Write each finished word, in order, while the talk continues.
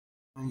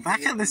I'm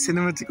back at the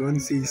cinema to go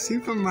and see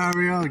Super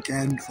Mario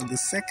again for the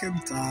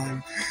second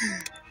time.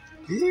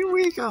 Here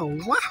we go.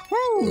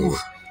 Wahoo!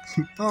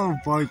 Oh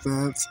boy,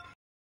 burps.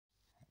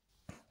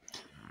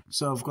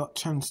 So I've got a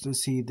chance to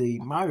see the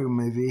Mario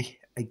movie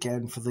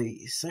again for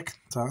the second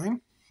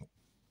time. It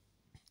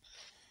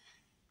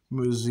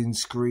was in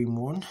Scream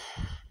 1.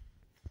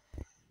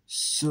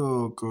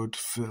 So good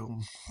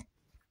film.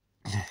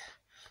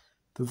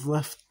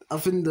 I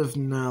think they've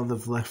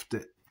left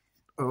it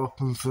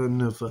open for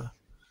another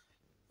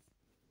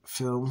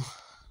film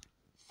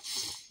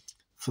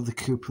for the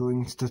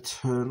Koopalings to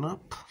turn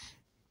up,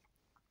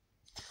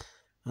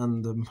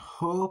 and I'm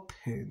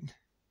hoping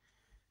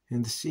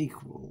in the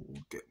sequel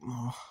we'll get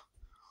more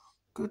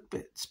good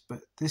bits,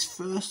 but this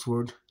first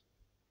one,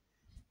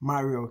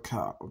 Mario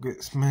Kart,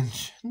 gets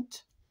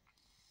mentioned,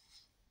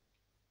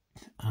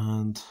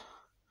 and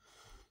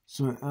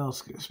something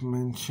else gets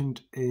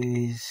mentioned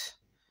is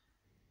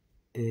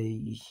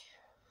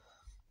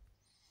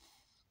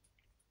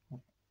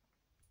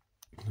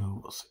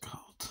what's it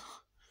called?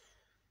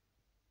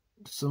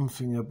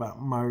 Something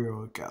about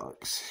Mario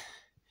Galaxy.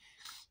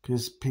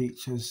 Because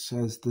Peach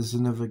says there's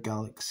another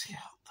galaxy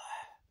out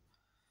there.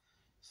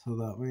 So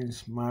that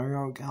means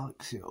Mario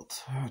Galaxy will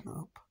turn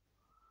up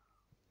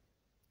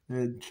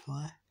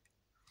eventually.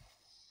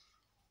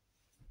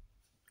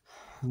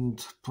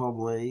 And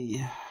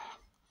probably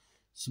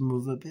some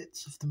other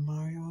bits of the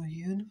Mario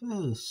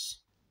universe.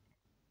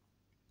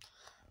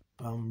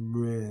 But I'm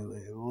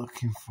really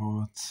looking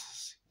forward to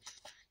seeing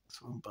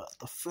this one. But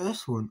the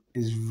first one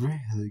is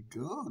really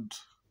good.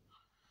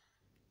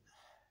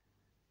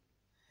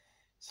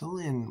 It's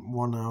only in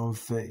 1 hour and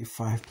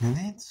 35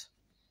 minutes.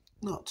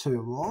 Not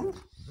too long.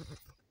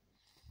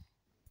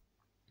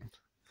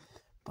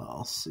 But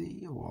I'll see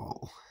you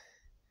all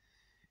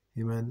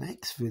in my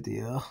next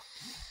video.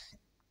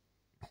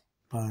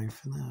 Bye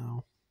for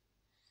now.